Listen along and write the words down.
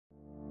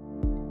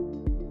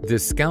The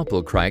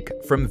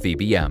ScalpelCric from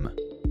VBM,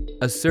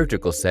 a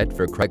surgical set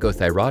for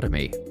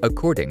cricothyrotomy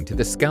according to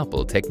the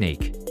scalpel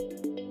technique.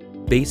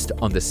 Based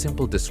on the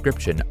simple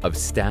description of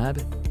stab,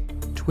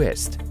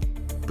 twist,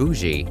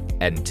 bougie,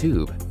 and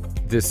tube,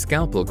 the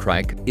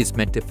ScalpelCric is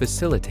meant to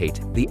facilitate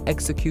the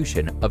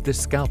execution of the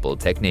scalpel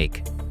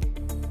technique.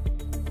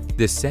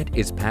 The set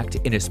is packed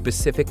in a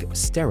specific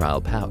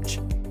sterile pouch,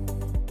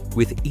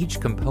 with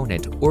each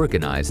component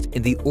organized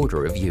in the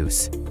order of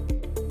use.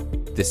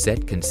 The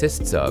set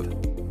consists of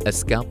a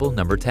scalpel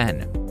number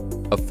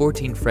 10, a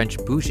 14 French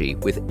bougie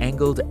with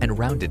angled and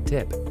rounded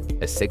tip,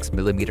 a 6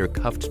 mm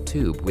cuffed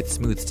tube with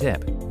smooth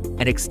tip,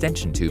 and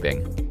extension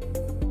tubing,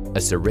 a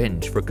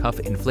syringe for cuff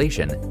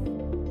inflation,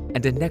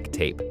 and a neck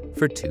tape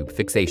for tube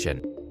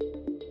fixation.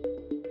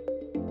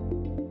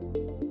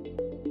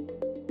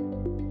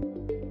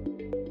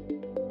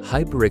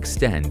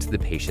 Hyperextend the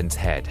patient's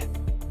head.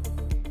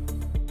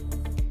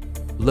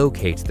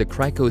 Locate the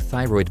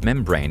cricothyroid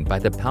membrane by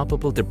the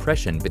palpable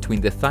depression between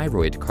the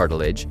thyroid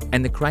cartilage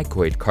and the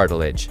cricoid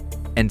cartilage,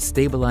 and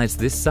stabilize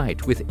this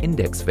site with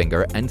index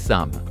finger and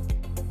thumb.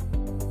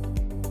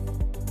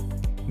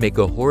 Make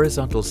a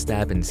horizontal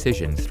stab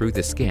incision through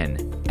the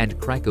skin and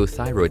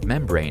cricothyroid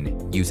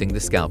membrane using the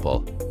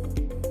scalpel.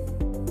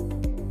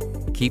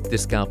 Keep the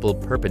scalpel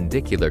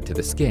perpendicular to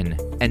the skin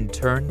and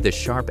turn the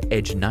sharp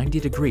edge 90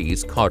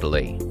 degrees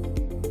caudally.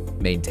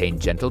 Maintain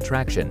gentle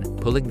traction,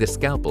 pulling the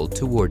scalpel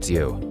towards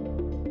you.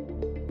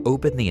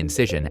 Open the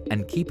incision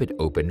and keep it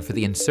open for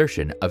the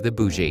insertion of the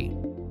bougie.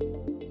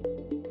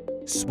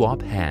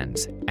 Swap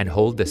hands and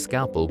hold the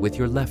scalpel with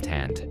your left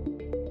hand.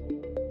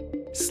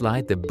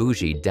 Slide the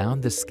bougie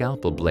down the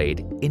scalpel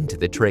blade into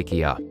the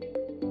trachea.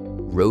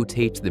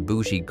 Rotate the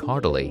bougie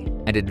caudally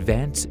and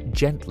advance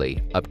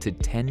gently up to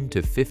 10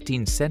 to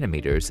 15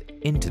 centimeters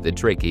into the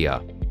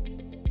trachea.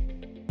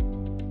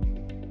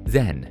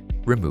 Then,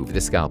 remove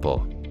the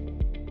scalpel.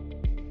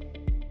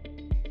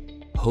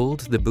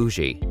 Hold the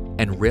bougie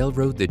and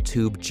railroad the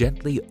tube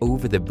gently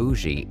over the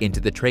bougie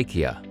into the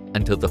trachea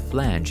until the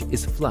flange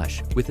is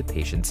flush with the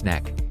patient's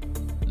neck.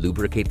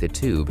 Lubricate the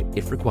tube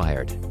if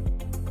required.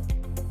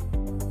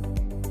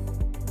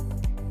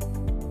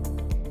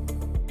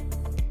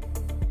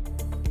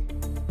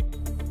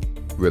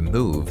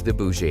 Remove the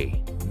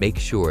bougie. Make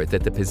sure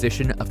that the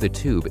position of the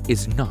tube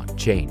is not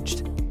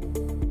changed.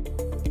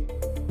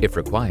 If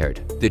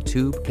required, the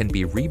tube can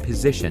be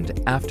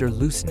repositioned after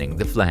loosening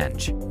the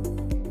flange.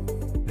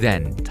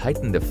 Then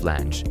tighten the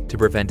flange to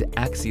prevent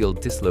axial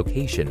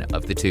dislocation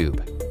of the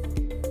tube.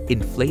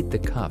 Inflate the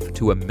cuff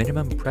to a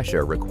minimum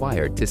pressure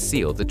required to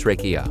seal the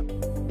trachea.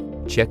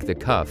 Check the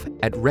cuff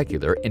at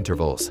regular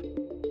intervals.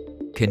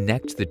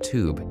 Connect the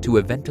tube to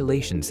a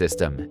ventilation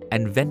system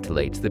and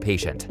ventilate the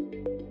patient.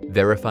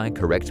 Verify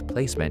correct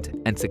placement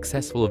and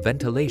successful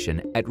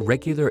ventilation at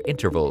regular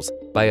intervals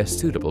by a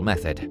suitable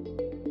method.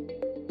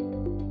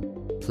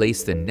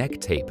 Place the neck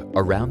tape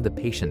around the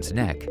patient's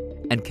neck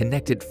and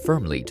connect it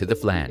firmly to the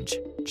flange.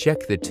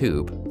 Check the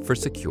tube for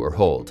secure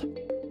hold.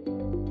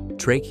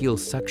 Tracheal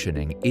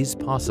suctioning is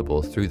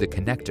possible through the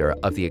connector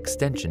of the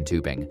extension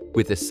tubing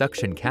with a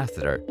suction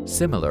catheter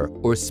similar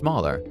or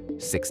smaller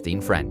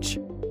 16 French.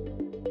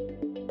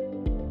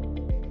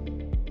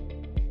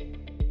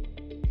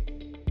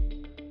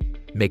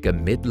 Make a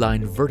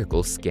midline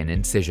vertical skin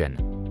incision.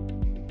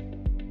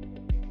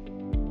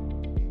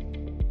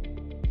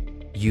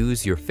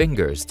 Use your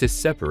fingers to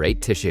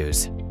separate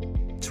tissues.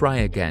 Try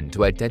again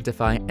to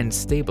identify and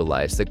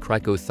stabilize the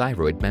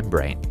cricothyroid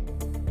membrane.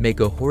 Make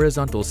a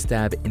horizontal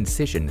stab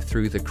incision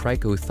through the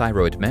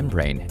cricothyroid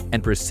membrane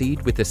and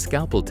proceed with the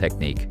scalpel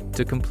technique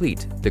to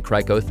complete the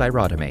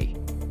cricothyrotomy.